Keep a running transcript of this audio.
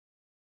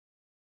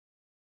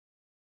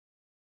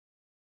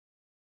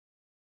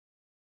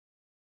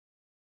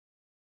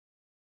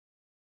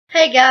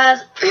Hey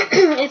guys,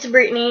 it's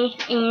Brittany,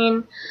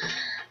 and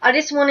I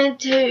just wanted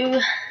to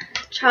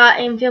try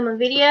and film a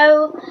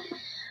video.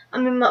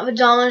 I'm in my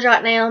pajamas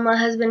right now. My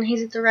husband,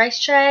 he's at the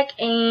racetrack,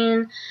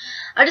 and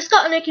I just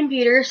got a new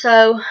computer,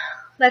 so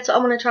that's what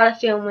I'm going to try to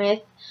film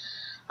with.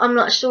 I'm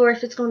not sure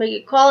if it's going to be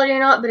good quality or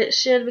not, but it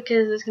should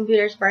because this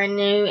computer is brand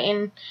new,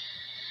 and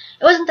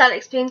it wasn't that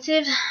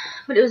expensive,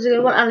 but it was a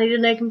good one. I needed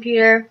a new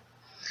computer.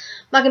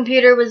 My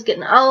computer was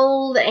getting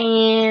old,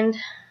 and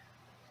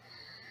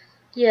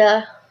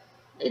yeah.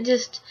 It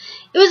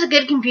was a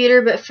good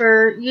computer, but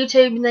for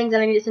YouTube and things,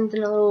 I needed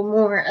something a little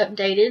more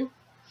updated.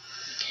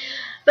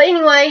 But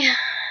anyway,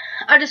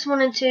 I just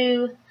wanted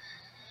to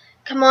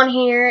come on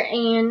here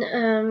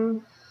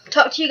and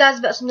talk to you guys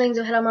about some things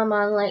I've had on my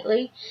mind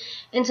lately,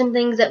 and some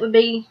things that would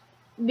be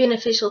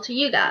beneficial to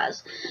you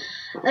guys.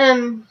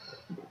 On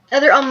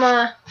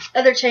my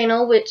other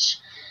channel, which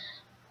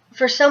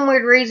for some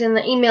weird reason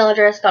the email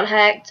address got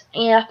hacked,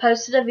 and I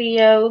posted a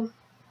video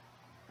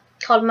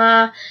called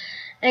My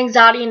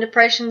Anxiety and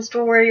Depression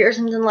Story or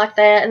something like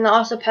that, and I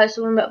also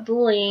posted one about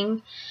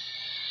bullying.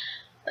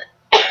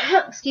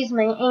 Excuse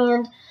me.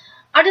 And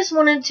I just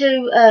wanted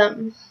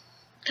to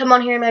come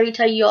on here and maybe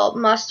tell you all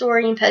my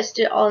story and post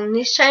it on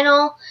this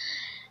channel,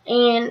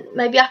 and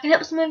maybe I can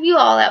help some of you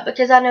all out,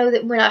 because I know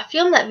that when I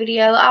filmed that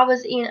video I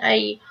was in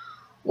a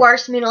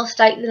worse mental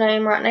state than I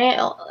am right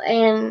now,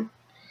 and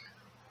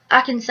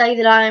I can say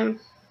that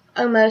I'm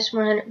almost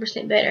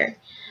 100% better.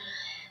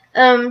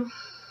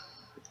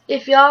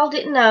 If y'all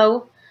didn't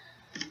know,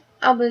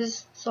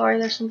 sorry,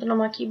 there's something on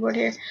my keyboard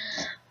here.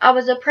 I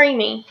was a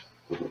preemie,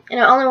 and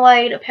I only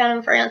weighed 1 pound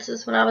and 4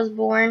 ounces when I was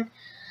born.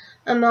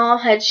 My mom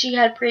had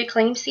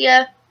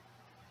preeclampsia,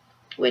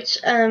 which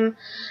I'm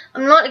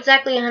not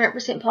exactly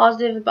 100%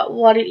 positive about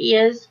what it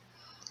is,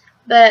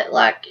 but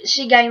like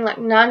she gained like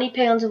 90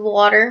 pounds of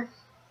water,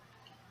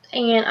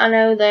 and I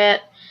know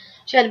that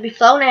she had to be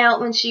flown out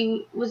when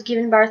she was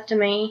giving birth to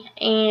me,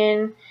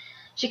 and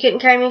she couldn't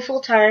carry me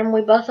full term.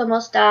 We both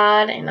almost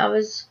died, and I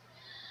was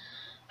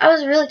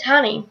really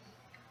tiny.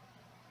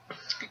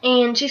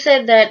 And she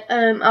said that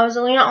I was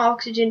only on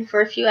oxygen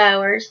for a few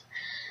hours.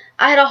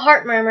 I had a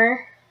heart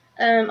murmur.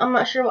 I'm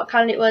not sure what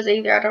kind it was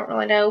either. I don't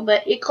really know,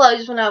 but it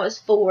closed when I was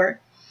 4.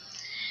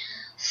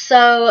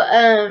 So,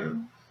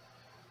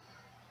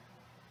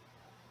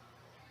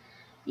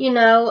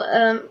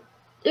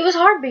 it was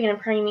hard being a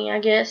preemie, I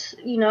guess.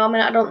 I mean,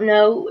 I don't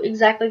know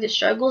exactly the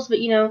struggles, but,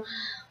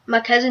 my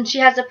cousin, she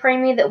has a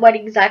preemie that weighed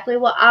exactly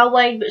what I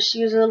weighed, but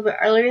she was a little bit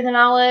earlier than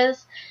I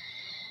was.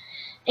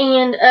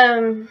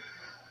 And,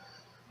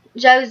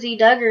 Josie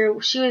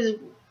Duggar, she was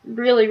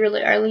really,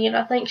 really early, and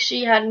I think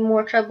she had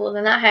more trouble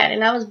than I had,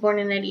 and I was born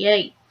in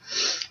 88,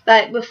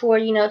 back before,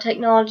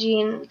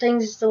 technology and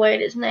things is the way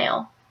it is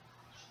now.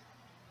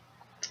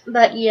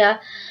 But,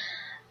 yeah,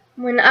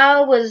 when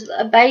I was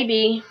a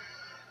baby,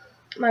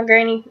 my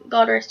granny,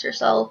 God rest her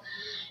soul,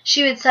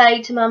 she would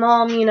say to my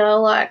mom,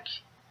 like,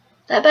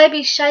 that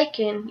baby's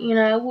shaking,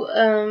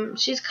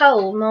 she's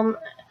cold.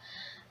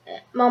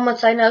 Mom would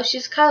say, no,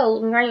 she's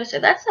cold, and Granny would say,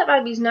 that's that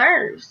baby's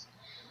nerves.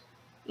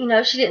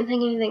 She didn't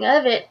think anything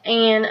of it,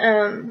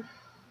 and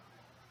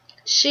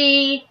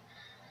she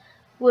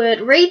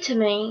would read to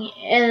me,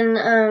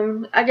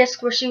 and I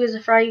guess where she was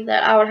afraid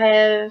that I would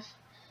have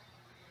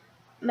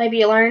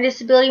maybe a learning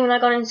disability when I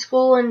got in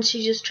school, and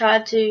she just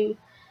tried to,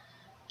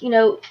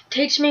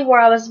 teach me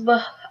where I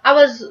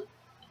was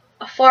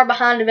far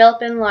behind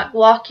developing, like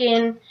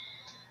walking,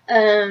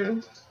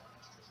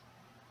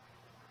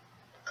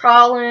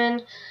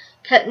 crawling,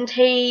 cutting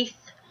teeth,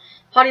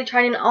 potty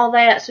training, all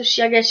that. So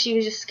I guess she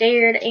was just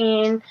scared,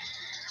 and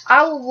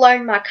I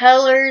learned my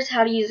colors,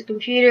 how to use a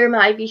computer,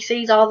 my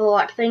ABCs, all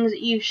the things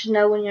that you should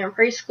know when you're in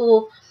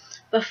preschool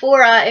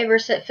before I ever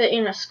set foot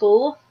in a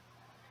school.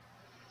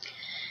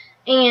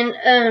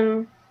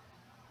 And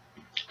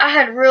I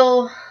had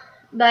real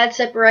bad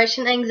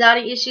separation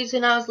anxiety issues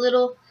when I was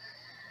little,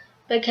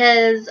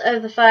 because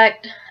of the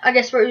fact, I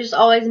guess, where it was just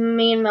always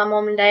me and my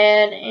mom and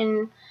dad,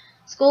 and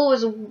school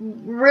was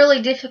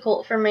really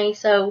difficult for me.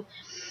 So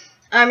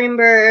I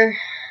remember,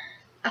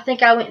 I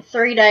think I went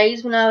 3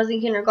 days when I was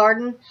in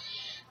kindergarten,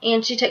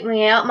 and she took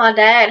me out. My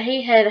dad,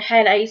 he had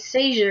a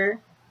seizure,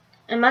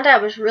 and my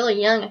dad was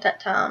really young at that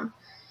time,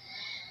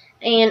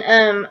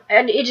 and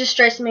it just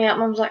stressed me out.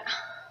 Mom was like,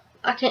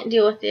 I can't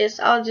deal with this,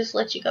 I'll just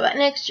let you go back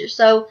next year.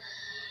 So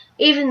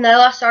even though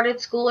I started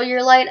school a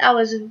year late, I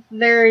was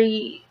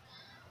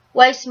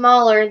way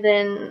smaller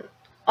than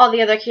all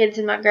the other kids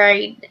in my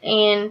grade,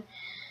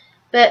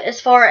 but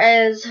as far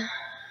as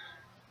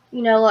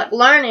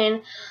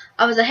learning,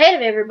 I was ahead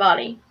of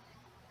everybody,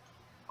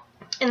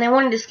 and they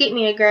wanted to skip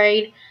me a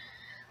grade,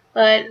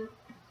 but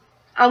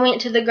I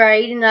went to the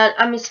grade, and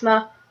I missed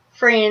my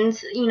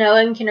friends,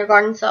 in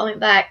kindergarten, so I went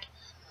back.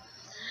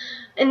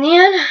 And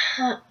then,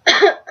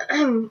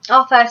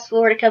 I'll fast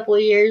forward a couple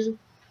of years.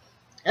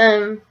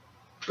 My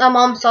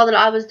mom saw that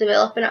I was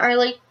developing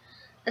early,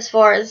 as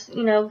far as,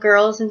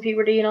 girls and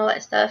puberty and all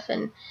that stuff,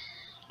 and,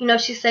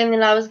 she's saying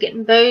that I was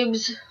getting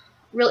boobs.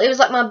 Really, it was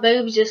like my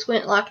boobs just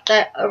went like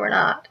that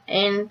overnight,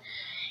 and,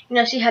 you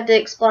know, she had to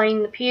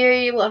explain the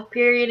period, what a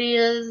period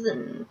is,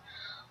 and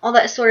all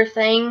that sort of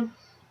thing.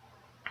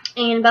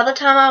 And by the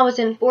time I was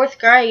in 4th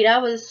grade, I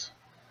was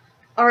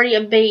already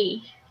a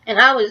B. And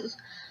I was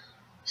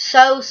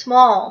so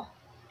small.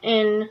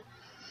 And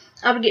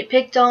I would get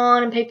picked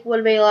on, and people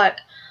would be like,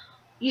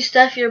 you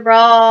stuff your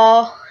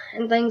bra,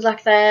 and things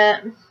like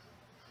that.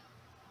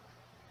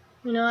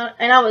 You know,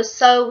 and I was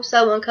so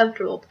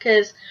uncomfortable,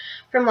 because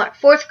from like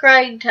 4th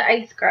grade to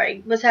 8th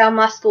grade was how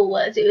my school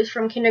was. It was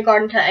from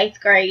kindergarten to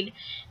 8th grade,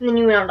 and then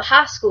you went on to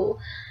high school.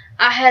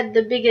 I had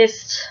the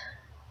biggest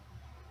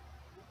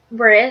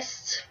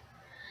breasts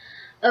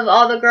of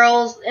all the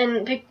girls,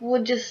 and people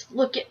would just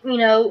look at, you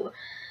know,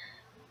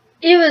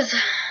 it was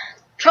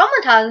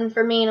traumatizing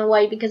for me in a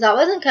way, because I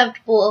wasn't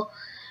comfortable,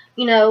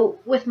 you know,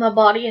 with my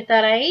body at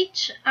that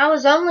age. I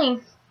was only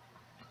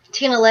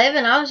 10,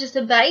 11. I was just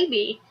a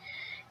baby,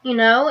 you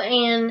know.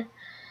 And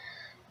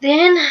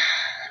then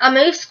I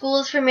moved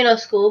schools for middle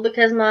school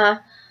because my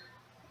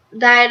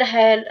dad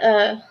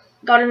had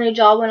got a new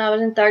job when I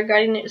was in 3rd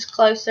grade, and it was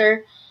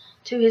closer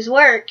to his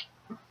work.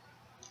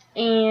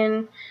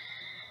 And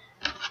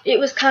it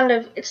was kind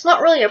of, it's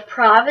not really a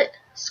private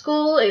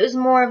school. It was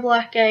more of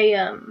like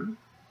a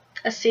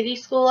city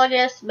school, I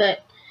guess,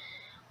 but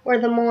where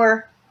the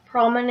more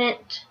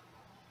prominent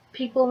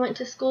people went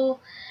to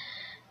school.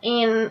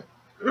 And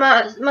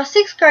my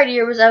 6th grade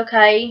year was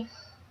okay.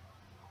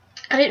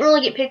 I didn't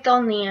really get picked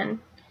on then.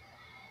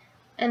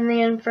 And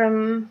then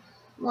from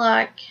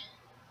like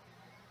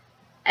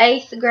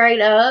 8th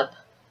grade up,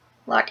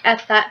 like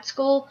at that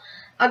school,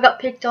 I got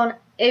picked on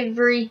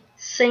every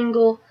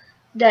single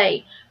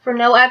day for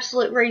no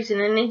absolute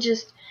reason. And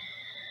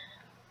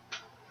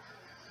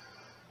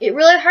it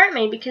really hurt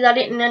me, because I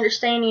didn't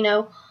understand, you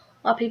know,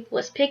 why people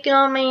was picking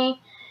on me.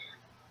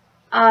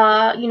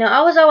 You know,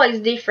 I was always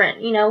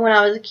different, you know, when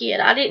I was a kid.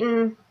 I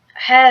didn't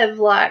have,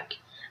 like,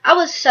 I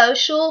was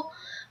social,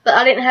 but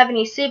I didn't have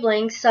any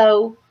siblings,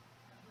 so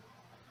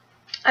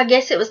I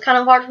guess it was kind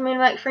of hard for me to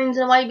make friends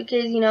in a way,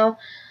 because, you know,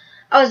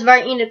 I was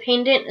very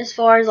independent as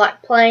far as,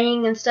 like,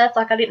 playing and stuff.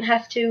 Like, I didn't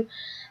have to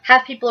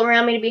have people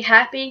around me to be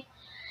happy.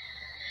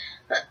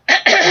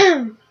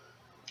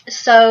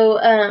 So,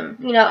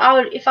 you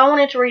know, if I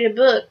wanted to read a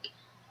book,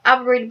 I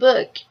would read a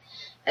book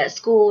at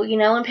school, you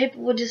know, and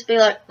people would just be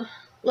like,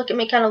 look at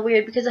me kind of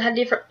weird, because I had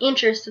different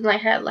interests than they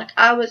had. Like,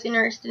 I was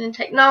interested in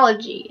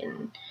technology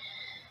and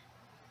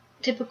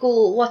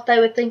typical what they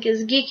would think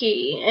is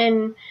geeky,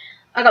 and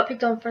I got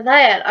picked on for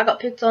that. I got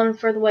picked on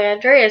for the way I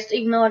dressed,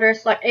 even though I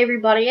dressed like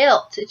everybody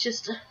else. It's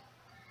just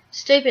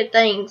stupid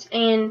things.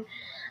 And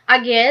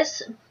I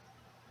guess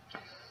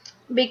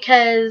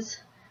because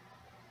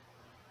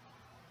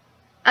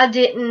I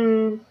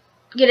didn't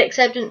get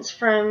acceptance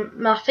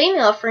from my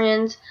female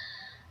friends,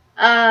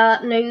 I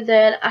knew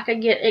that I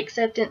could get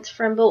acceptance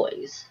from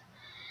boys.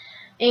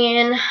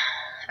 And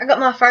I got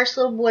my first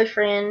little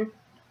boyfriend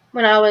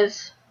when I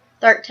was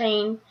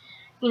 13.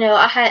 You know,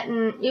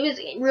 it was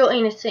real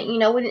innocent, you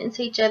know, we didn't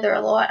see each other a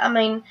lot. I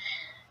mean,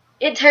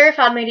 it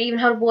terrified me to even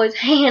hold a boy's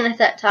hand at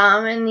that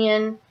time. And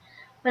then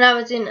when I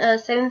was in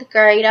 7th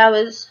grade, I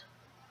was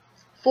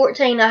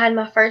 14, I had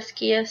my first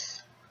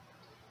kiss.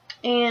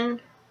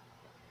 And,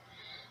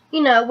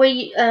 you know,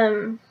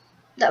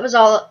 that was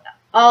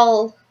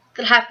all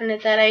that happened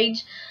at that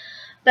age.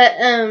 But,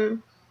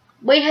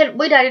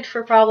 we dated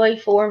for probably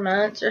 4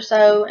 months or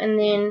so, and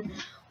then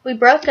we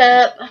broke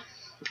up,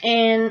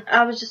 and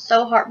I was just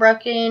so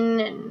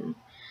heartbroken. And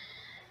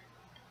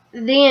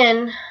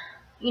then,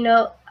 you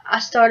know, I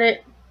started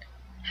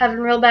having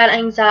real bad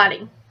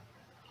anxiety,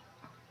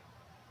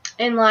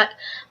 and like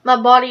my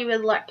body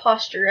would like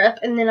posture up,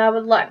 and then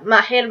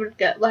my head would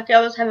go like I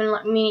was having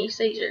like mini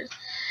seizures.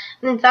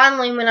 And then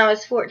finally, when I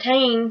was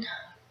 14,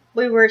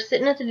 we were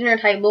sitting at the dinner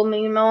table,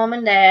 me and my mom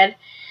and dad,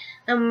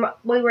 and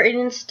we were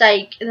eating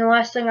steak, and the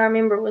last thing I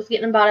remember was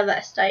getting a bite of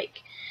that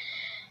steak.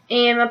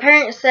 And my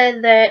parents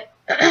said that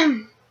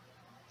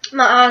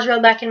my eyes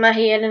rolled back in my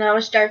head, and I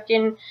was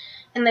jerking,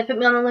 and they put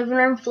me on the living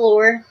room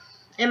floor,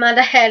 and my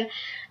dad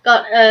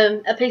got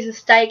a piece of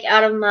steak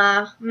out of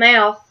my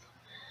mouth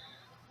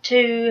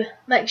to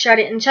make sure I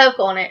didn't choke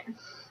on it.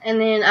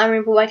 And then I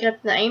remember waking up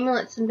in the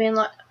ambulance and being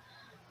like,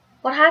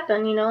 what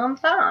happened? You know, I'm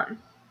fine.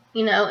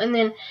 You know, and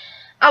then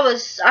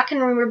I can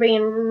remember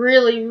being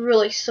really,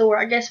 really sore.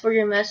 I guess where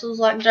your muscles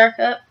like jerk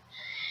up.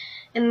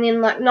 And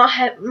then like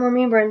not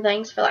remembering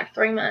things for like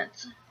 3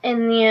 months.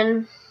 And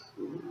then,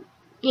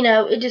 you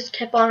know, it just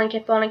kept on and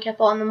kept on and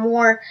kept on. The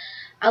more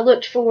I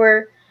looked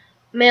for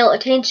male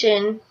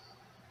attention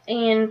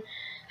and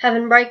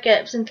having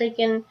breakups and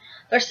thinking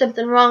there's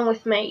something wrong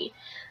with me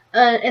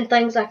and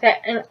things like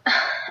that. And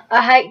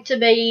I hate to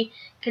be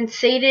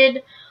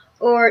conceited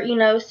or, you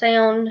know,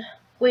 sound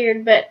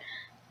weird, but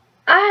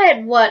I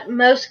had what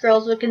most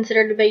girls would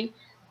consider to be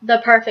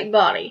the perfect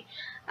body.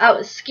 I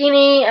was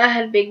skinny, I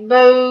had big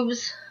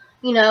boobs,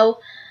 you know,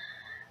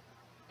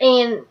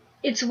 and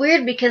it's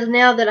weird because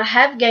now that I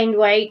have gained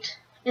weight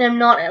and I'm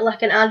not at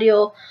like an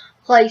ideal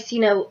place, you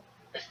know,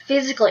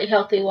 physically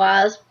healthy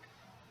wise,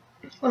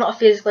 well not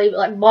physically but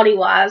like body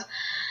wise,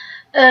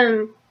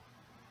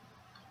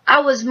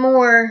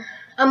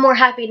 I'm more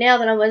happy now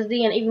than I was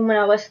then, even when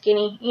I was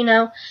skinny, you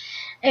know.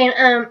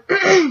 And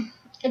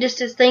it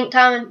just as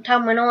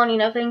time went on, you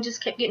know, things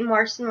just kept getting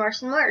worse and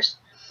worse and worse.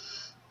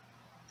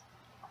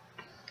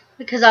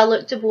 Because I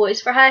looked to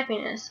boys for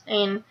happiness,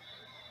 and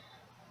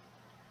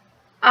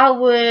I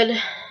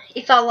would,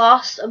 if I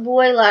lost a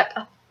boy like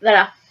that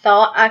I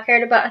thought I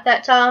cared about at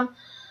that time,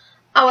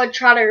 I would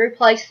try to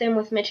replace them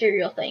with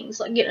material things,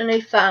 like getting a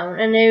new phone,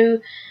 a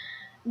new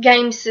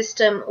game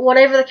system,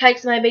 whatever the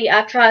case may be.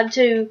 I tried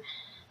to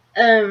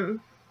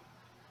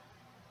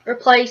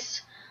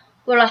replace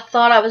what I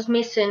thought I was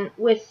missing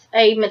with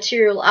a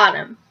material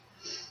item.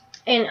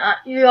 And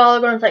you all are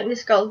going to think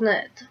this girl's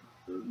nuts,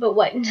 but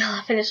wait until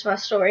I finish my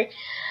story.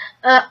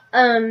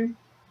 When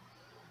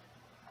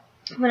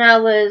I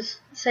was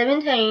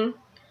 17,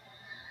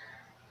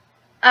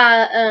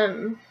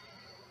 I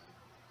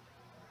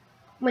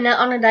went out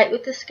on a date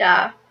with this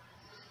guy,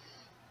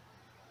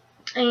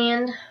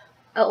 and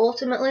I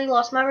ultimately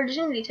lost my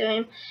virginity to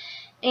him.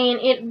 And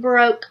it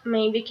broke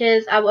me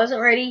because I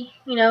wasn't ready,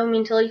 you know,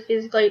 mentally,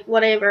 physically,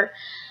 whatever.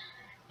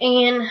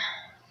 And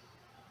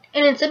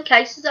in some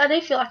cases, I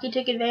do feel like he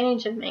took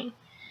advantage of me.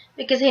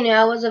 Because he knew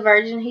I was a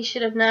virgin. He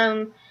should have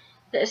known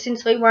that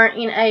since we weren't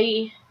in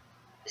a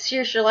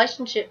serious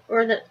relationship,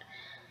 or that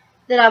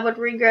I would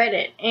regret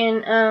it.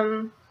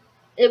 And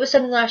it was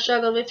something that I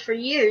struggled with for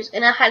years.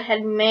 And I had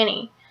had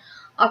many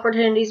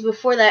opportunities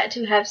before that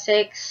to have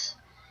sex,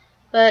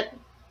 but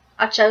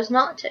I chose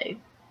not to.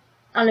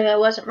 I knew I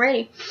wasn't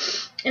ready.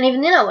 And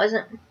even then I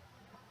wasn't.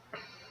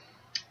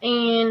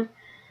 And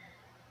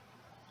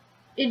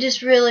it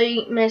just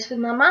really messed with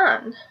my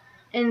mind.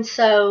 And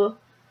so,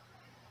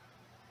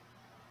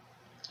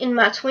 in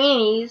my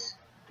 20s,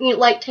 you know,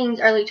 late teens,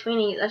 early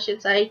 20s, I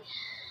should say,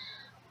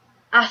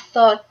 I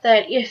thought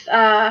that if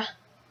I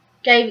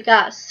gave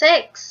guys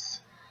sex,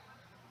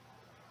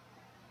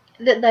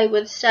 that they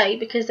would stay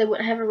because they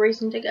wouldn't have a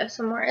reason to go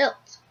somewhere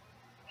else.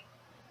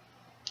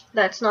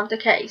 That's not the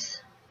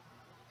case.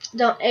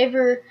 Don't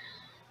ever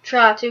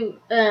try to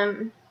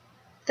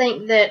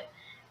think that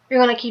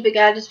you're going to keep a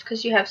guy just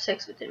because you have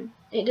sex with him.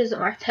 It doesn't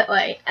work that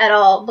way at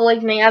all.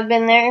 Believe me, I've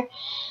been there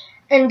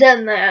and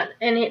done that,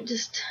 and it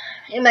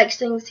makes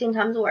things 10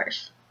 times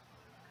worse.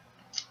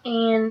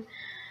 And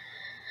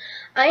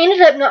I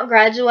ended up not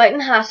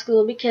graduating high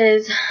school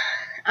because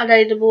I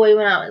dated a boy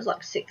when I was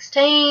like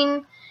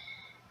 16.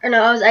 Or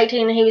no, I was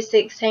 18 and he was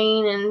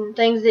 16, and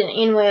things didn't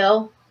end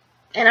well.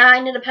 And I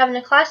ended up having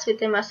a class with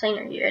him my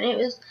senior year, and it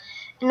was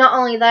not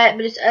only that,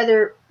 but it's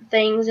other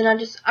things, and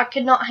I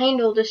could not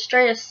handle the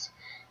stress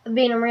of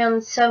being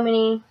around so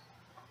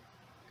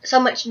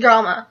much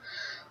drama.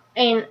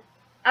 And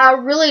I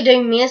really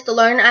do miss the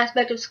learning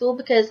aspect of school,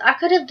 because I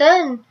could have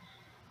done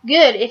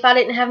good if I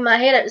didn't have my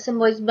head up some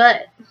boy's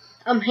butt.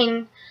 I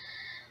mean,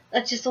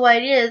 that's just the way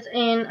it is.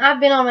 And I've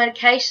been on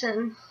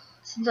medication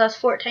since I was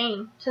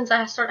 14, since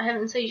I started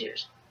having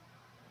seizures.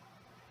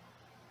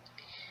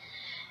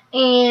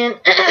 And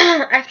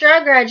after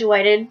I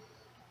graduated,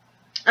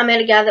 I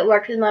met a guy that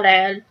worked with my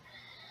dad.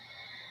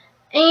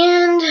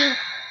 And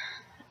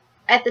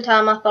at the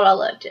time, I thought I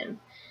loved him.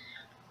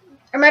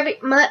 Or maybe,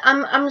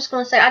 I'm just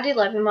going to say I did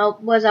love him.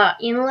 Was I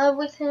in love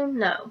with him?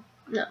 No,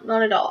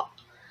 not at all.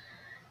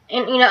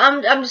 And, you know,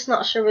 I'm just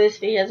not sure where this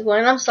video is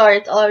going. I'm sorry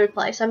it's all over the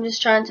place. I'm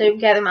just trying to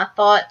gather my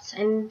thoughts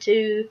and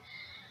to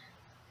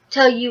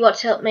tell you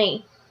what's helped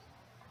me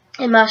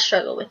in my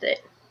struggle with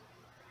it.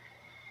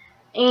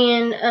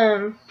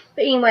 And,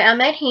 but anyway, I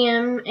met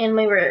him, and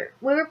we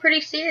were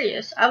pretty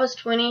serious. I was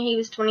 20, he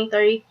was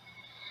 23.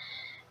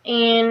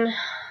 And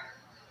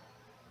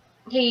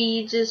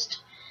he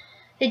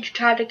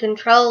tried to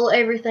control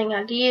everything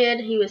I did.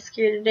 He was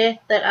scared to death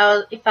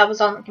that if I was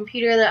on the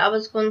computer, that I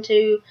was going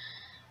to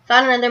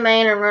find another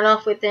man and run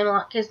off with him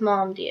like his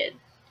mom did.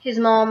 His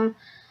mom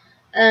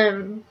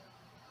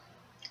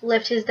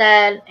left his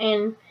dad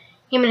and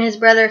him and his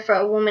brother for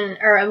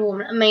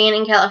a man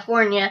in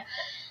California,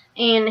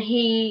 and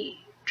he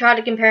tried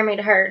to compare me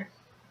to her.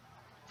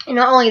 And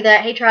not only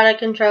that, he tried to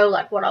control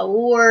like what I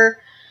wore.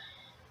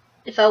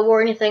 If I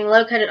wore anything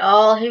low cut at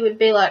all, he would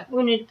be like,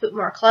 we need to put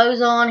more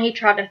clothes on. He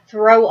tried to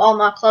throw all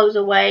my clothes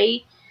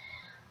away.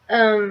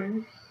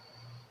 I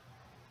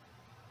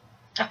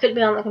couldn't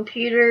be on the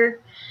computer.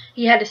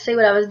 He had to see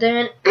what I was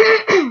doing.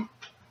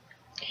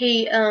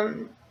 He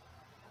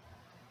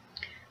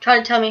tried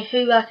to tell me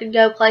who I could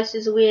go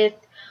places with,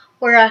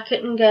 where I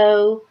couldn't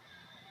go.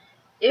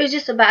 It was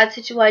just a bad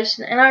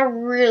situation, and I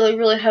really,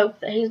 really hope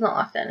that he's not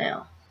like that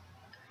now.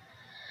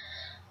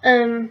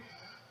 And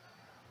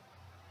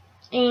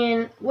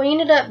we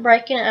ended up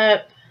breaking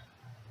up,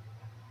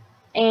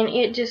 and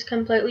it just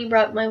completely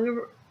broke me.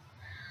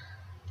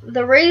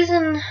 The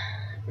reason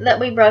that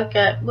we broke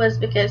up was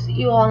because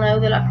you all know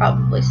that I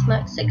probably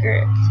smoke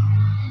cigarettes.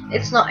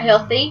 It's not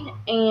healthy,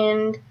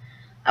 and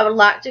I would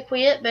like to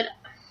quit, but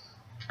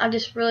I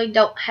just really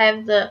don't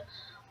have the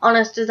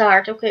honest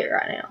desire to quit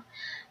right now.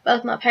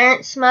 Both my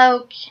parents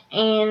smoke,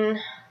 and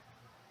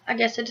I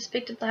guess I just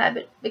picked up the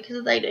habit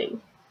because they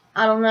do.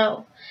 I don't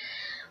know.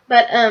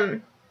 But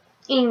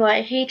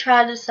Anyway, he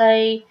tried to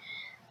say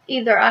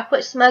either I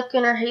quit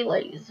smoking or he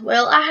leaves.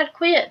 Well, I had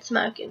quit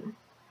smoking.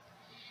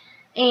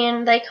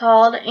 And they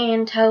called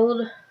and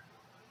told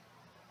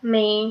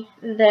me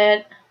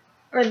that,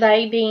 or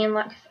they being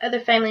like other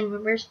family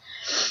members,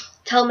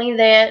 told me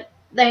that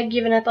they had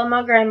given up on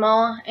my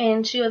grandma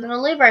and she wasn't going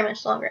to live very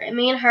much longer. And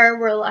me and her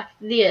were like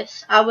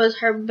this. I was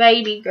her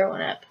baby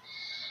growing up.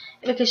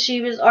 Because she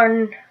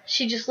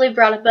just lived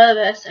right above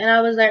us and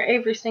I was there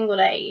every single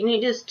day. And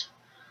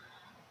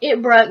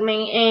it broke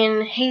me.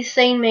 And he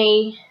seen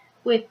me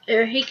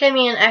he came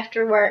in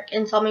after work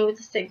and saw me with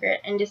a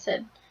cigarette and just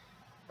said,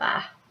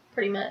 bye,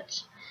 pretty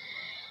much.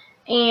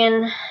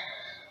 And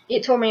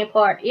it tore me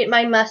apart. It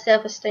made my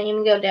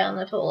self-esteem go down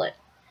the toilet.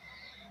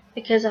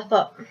 Because I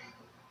thought,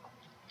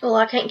 well,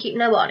 I can't keep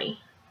nobody.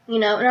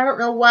 And I don't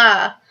know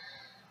why.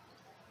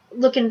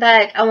 Looking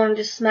back, I wanted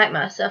to smack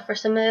myself for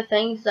some of the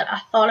things that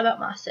I thought about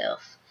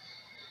myself.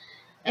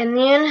 And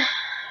then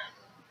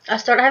I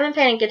started having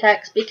panic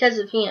attacks because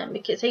of him.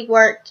 Because he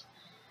worked,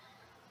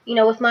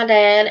 with my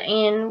dad.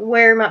 And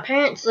where my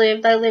parents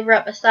live, they live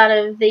right beside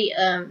of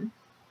the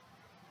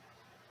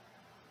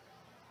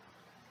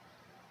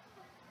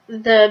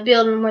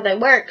building where they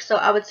work. So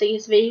I would see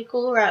his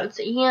vehicle or I would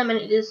see him.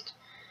 And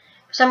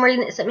for some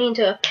reason, it sent me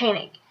into a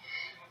panic.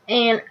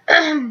 And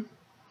I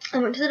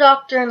went to the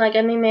doctor and they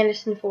gave me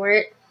medicine for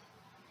it.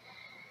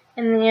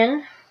 And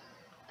then,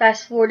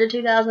 fast forward to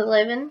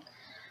 2011,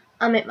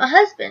 I met my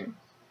husband.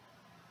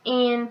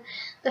 And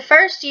the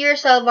first year or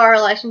so of our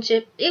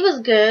relationship, it was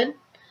good.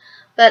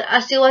 But I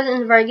still wasn't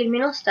in a very good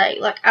mental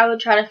state. Like, I would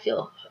try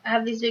to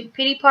have these big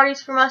pity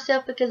parties for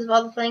myself because of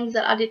all the things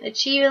that I didn't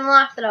achieve in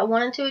life that I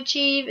wanted to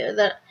achieve, or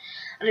that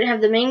I didn't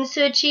have the means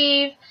to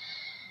achieve.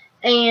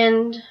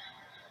 And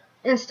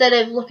instead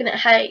of looking at,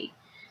 hey,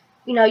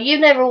 you've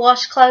never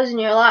washed clothes in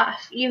your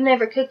life. You've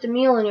never cooked a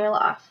meal in your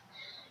life.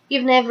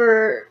 You've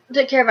never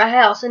took care of a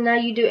house, and now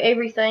you do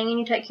everything, and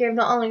you take care of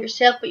not only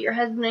yourself, but your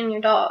husband and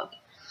your dog.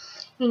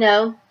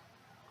 And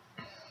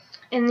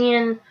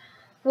then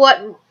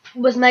what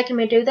was making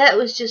me do that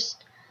was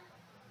just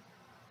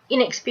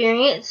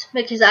inexperience,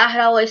 because I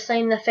had always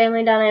seen the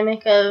family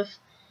dynamic of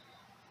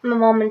my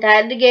mom and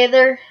dad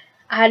together.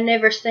 I had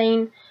never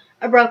seen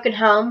a broken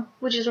home,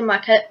 which is where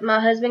my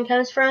husband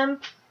comes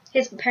from.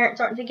 His parents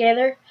aren't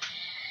together.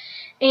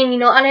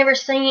 And, I never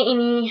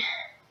seen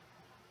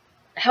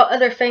how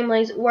other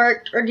families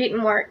worked or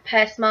didn't work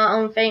past my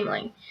own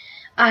family.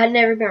 I had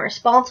never been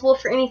responsible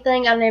for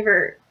anything. I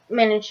never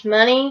managed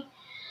money.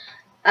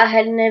 I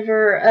had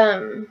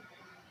never,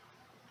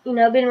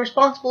 been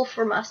responsible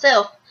for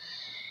myself.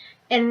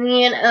 And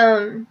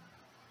then,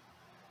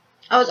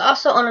 I was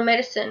also on a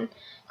medicine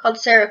called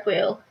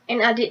Seroquel,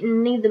 and I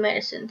didn't need the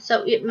medicine.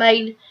 So it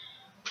made,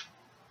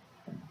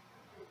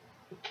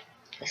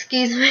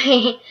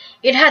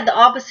 it had the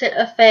opposite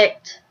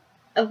effect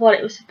of what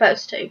it was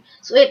supposed to.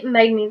 So it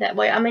made me that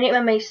way. It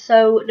made me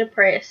so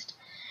depressed.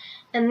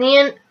 And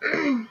then,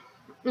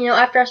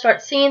 after I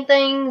started seeing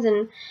things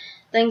and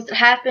things that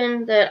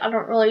happened that I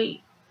don't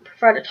really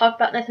prefer to talk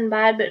about, nothing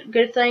bad, but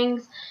good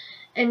things,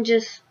 and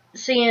just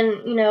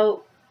seeing,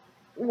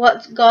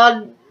 what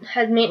God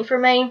had meant for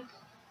me,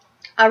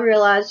 I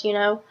realized,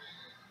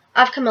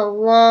 I've come a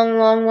long,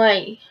 long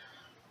way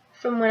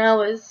from when I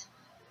was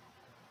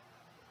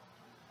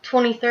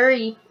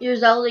 23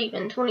 years old,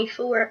 even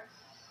 24.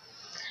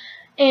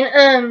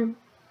 And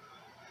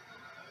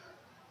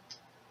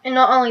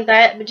not only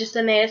that, but just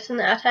the medicine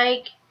that I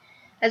take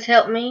has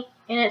helped me,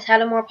 and it's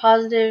had a more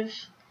positive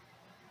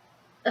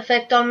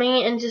effect on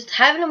me, and just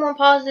having a more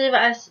positive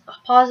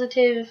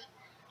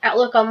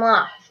outlook on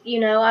life.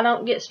 I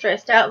don't get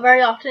stressed out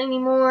very often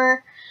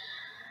anymore.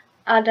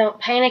 I don't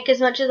panic as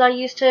much as I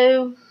used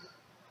to.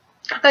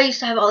 I used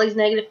to have all these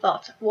negative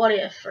thoughts, like, what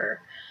if,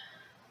 or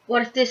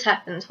what if this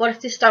happens, what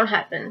if this don't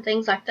happen,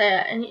 things like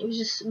that, and it was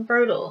just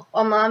brutal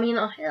on my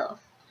mental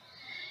health.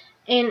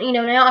 And,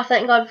 now I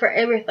thank God for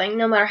everything,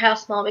 no matter how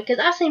small, because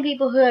I've seen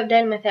people who have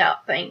done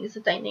without things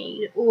that they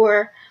need,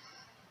 or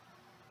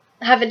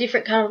have a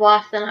different kind of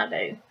life than I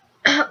do,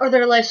 or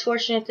they're less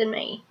fortunate than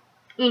me.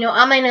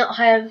 I may not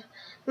have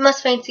the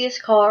most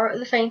fanciest car or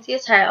the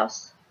fanciest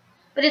house,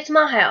 but it's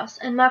my house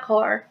and my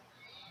car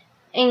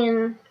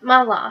and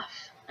my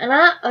life. And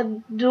I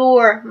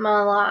adore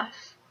my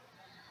life.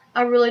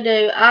 I really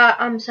do.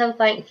 I'm so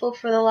thankful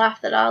for the life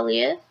that I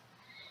live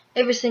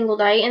every single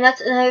day. And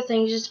that's another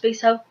thing, just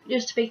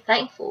to be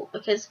thankful.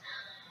 Because,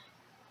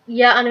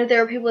 yeah, I knew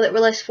there were people that were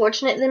less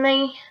fortunate than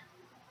me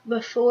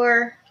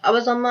before I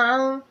was on my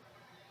own,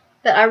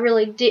 but I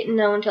really didn't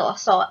know until I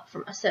saw it for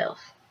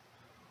myself.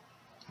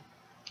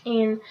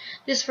 And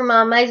just for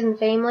my amazing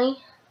family,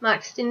 my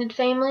extended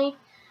family,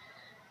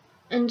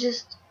 and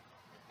just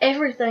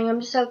everything,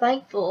 I'm just so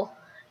thankful.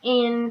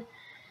 And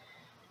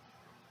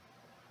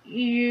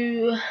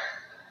I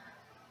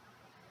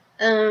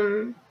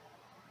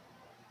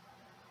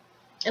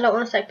don't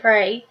want to say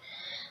pray,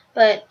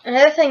 but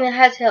another thing that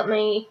has helped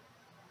me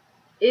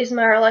is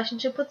my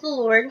relationship with the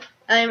Lord.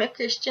 I am a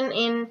Christian,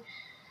 and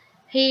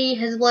He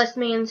has blessed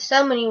me in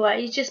so many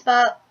ways just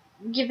by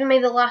giving me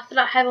the life that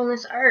I have on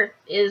this earth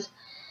is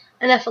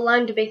enough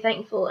alone to be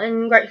thankful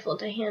and grateful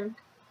to Him.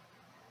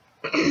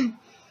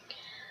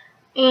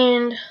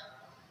 And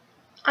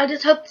I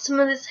just hope some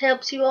of this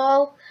helps you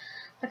all.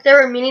 Like,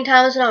 there were many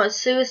times when I was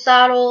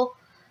suicidal,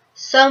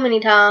 so many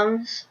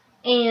times,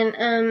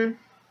 and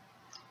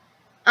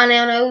I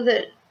now know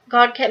that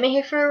God kept me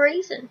here for a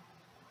reason.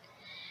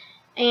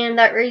 And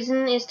that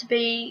reason is to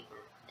be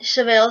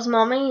Chevelle's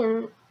mommy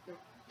and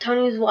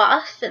Tony's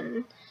wife,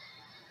 and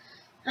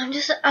I'm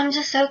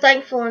just so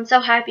thankful and so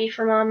happy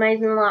for my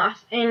amazing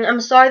life. And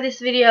I'm sorry this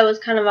video is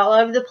kind of all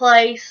over the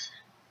place.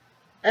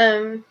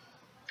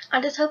 I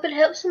just hope it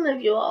helps some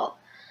of you all.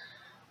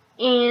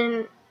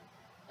 And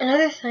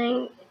another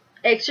thing,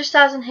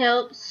 exercising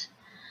helps.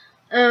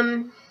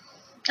 I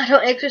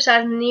don't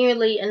exercise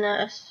nearly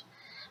enough,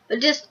 but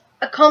just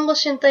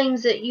accomplishing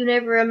things that you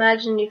never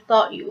imagined you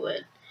thought you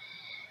would.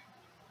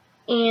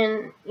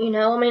 And, you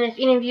know, I mean, if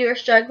any of you are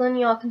struggling,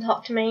 y'all can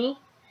talk to me.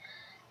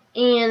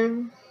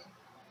 And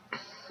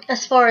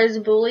as far as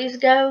bullies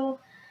go,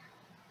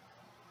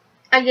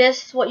 I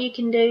guess what you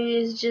can do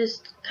is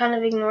just kind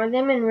of ignore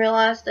them and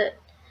realize that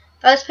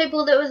those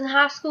people that was in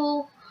high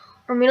school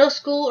or middle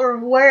school or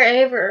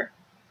wherever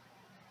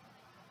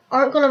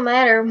aren't going to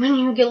matter when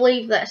you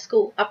leave that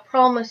school. I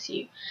promise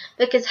you.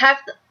 Because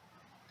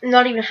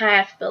not even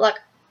half, but like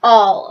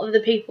all of the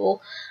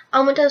people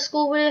I went to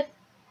school with,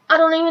 I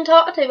don't even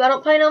talk to. I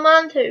don't pay no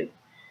mind to.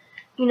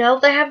 You know,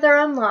 they have their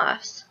own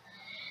lives.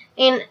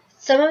 And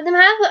some of them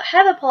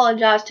have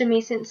apologized to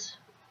me since,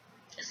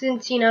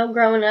 you know,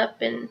 growing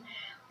up and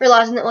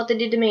realizing that what they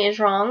did to me is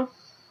wrong.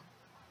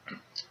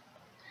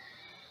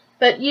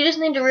 But you just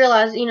need to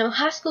realize, you know,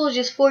 high school is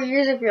just 4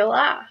 years of your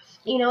life.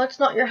 You know, it's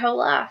not your whole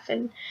life.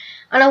 And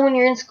I know when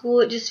you're in school,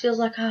 it just feels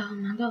like, oh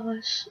my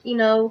gosh, you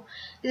know,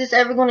 is this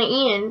ever going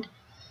to end?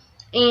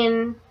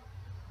 And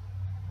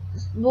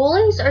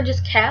bullies are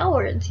just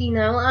cowards, you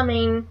know. I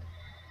mean,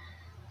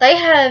 they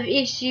have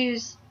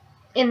issues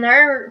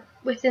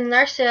within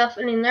their self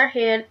and in their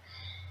head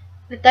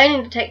that they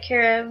need to take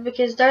care of,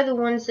 because they're the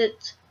ones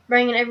that's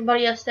bringing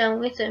everybody else down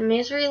with them.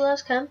 Misery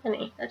loves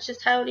company. That's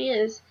just how it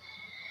is.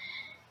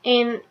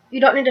 And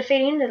you don't need to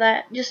fit into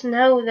that. Just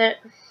know that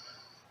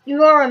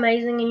you are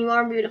amazing and you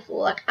are beautiful.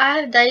 Like, I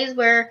have days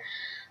where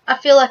I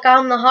feel like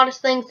I'm the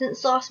hottest thing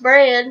since sliced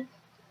bread,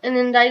 and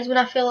then days when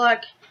I feel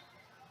like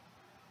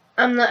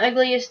I'm the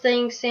ugliest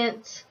thing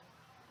since,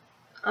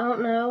 I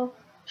don't know,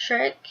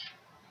 Shrek.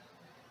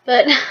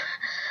 But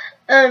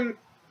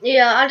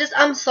yeah,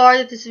 I'm sorry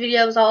that this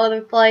video was all over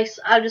the place.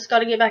 I've just got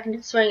to get back into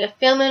the swing of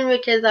filming,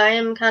 because I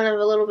am kind of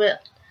a little bit,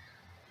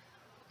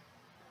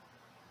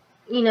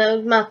 you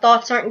know, my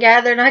thoughts aren't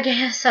gathered, I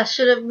guess. I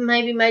should have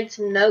maybe made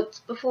some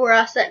notes before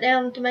I sat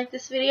down to make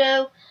this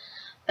video.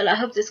 But I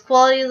hope this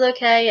quality is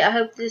okay. I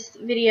hope this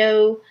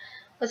video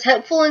was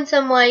helpful in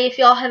some way. If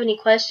y'all have any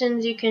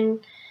questions, you can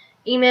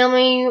email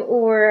me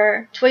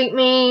or tweet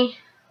me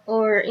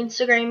or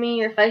Instagram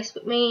me or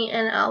Facebook me,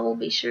 and I will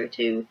be sure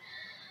to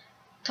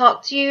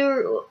talk to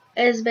you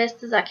as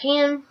best as I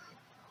can.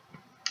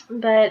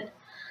 But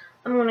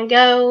I'm going to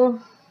go,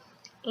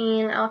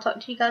 and I'll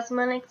talk to you guys in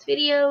my next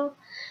video.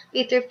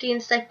 Be thrifty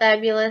and stay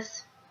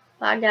fabulous.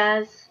 Bye,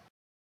 guys.